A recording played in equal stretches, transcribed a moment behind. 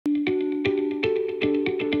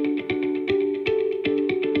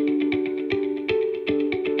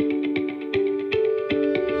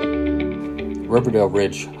Riverdale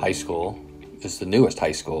Ridge High School is the newest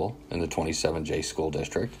high school in the 27J School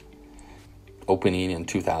District, opening in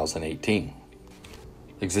 2018.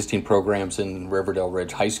 Existing programs in Riverdale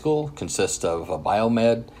Ridge High School consist of a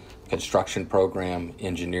biomed, construction program,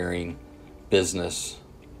 engineering, business,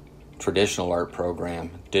 traditional art program,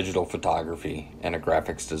 digital photography, and a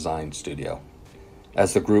graphics design studio.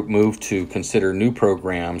 As the group moved to consider new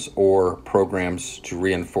programs or programs to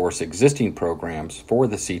reinforce existing programs for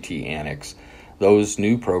the CTE Annex, those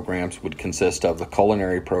new programs would consist of the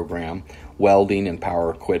culinary program, welding and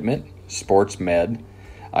power equipment, sports med,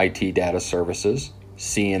 IT data services,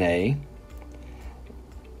 CNA,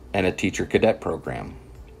 and a teacher cadet program.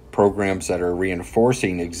 Programs that are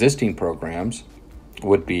reinforcing existing programs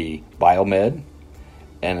would be biomed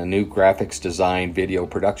and a new graphics design video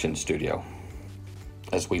production studio.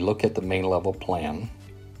 As we look at the main level plan,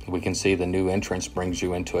 we can see the new entrance brings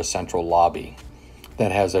you into a central lobby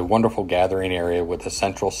that has a wonderful gathering area with a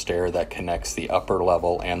central stair that connects the upper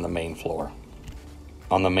level and the main floor.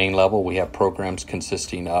 On the main level, we have programs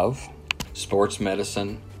consisting of sports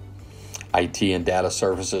medicine, IT and data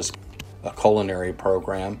services, a culinary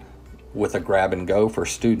program with a grab and go for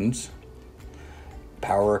students,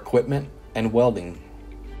 power equipment, and welding.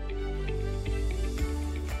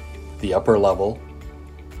 The upper level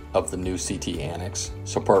of the new CTE Annex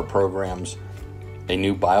support programs a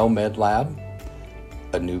new biomed lab,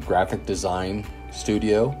 a new graphic design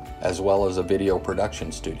studio, as well as a video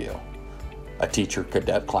production studio, a teacher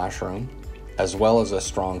cadet classroom, as well as a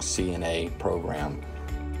strong CNA program.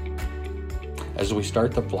 As we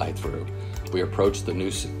start the fly-through, we approach the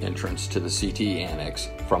new entrance to the CTE Annex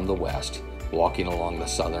from the west, walking along the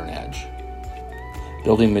southern edge.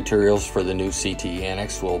 Building materials for the new CTE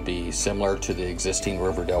Annex will be similar to the existing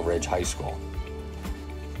Riverdale Ridge High School.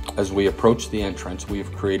 As we approach the entrance, we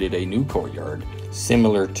have created a new courtyard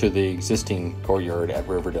similar to the existing courtyard at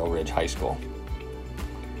Riverdale Ridge High School.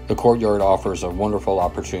 The courtyard offers a wonderful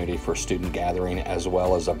opportunity for student gathering as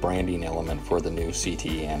well as a branding element for the new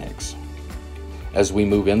CTE Annex. As we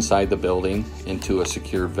move inside the building into a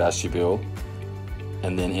secured vestibule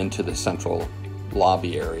and then into the central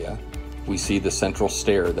lobby area, we see the central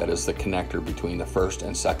stair that is the connector between the first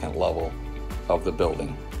and second level of the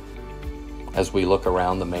building. As we look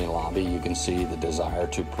around the main lobby, you can see the desire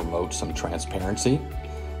to promote some transparency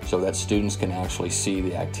so that students can actually see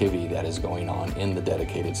the activity that is going on in the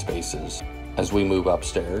dedicated spaces. As we move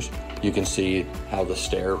upstairs, you can see how the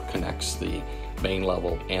stair connects the main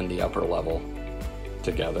level and the upper level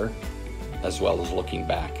together, as well as looking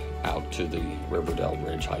back out to the Riverdale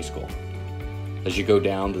Ridge High School. As you go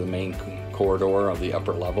down to the main corridor of the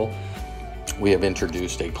upper level, we have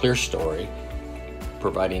introduced a clear story,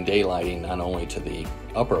 providing daylighting not only to the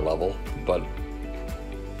upper level, but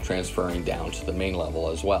transferring down to the main level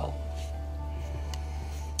as well.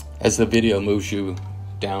 As the video moves you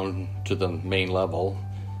down to the main level,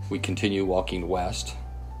 we continue walking west,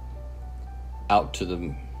 out to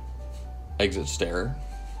the exit stair,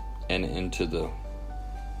 and into the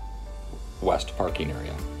west parking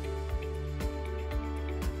area.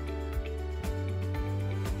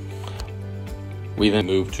 We then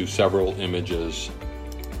move to several images,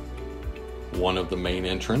 one of the main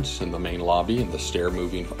entrance in the main lobby and the stair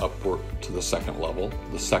moving upward to the second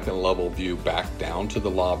level view back down to the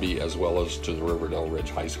lobby as well as to the Riverdale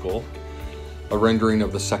Ridge High School, a rendering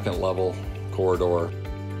of the second level corridor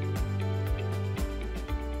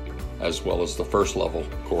as well as the first level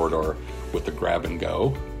corridor with the grab and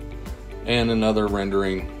go, and another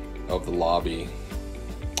rendering of the lobby.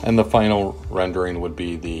 And the final rendering would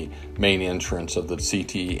be the main entrance of the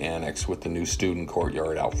CTE Annex with the new student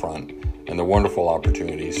courtyard out front and the wonderful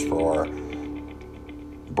opportunities for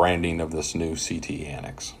branding of this new CTE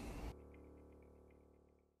Annex.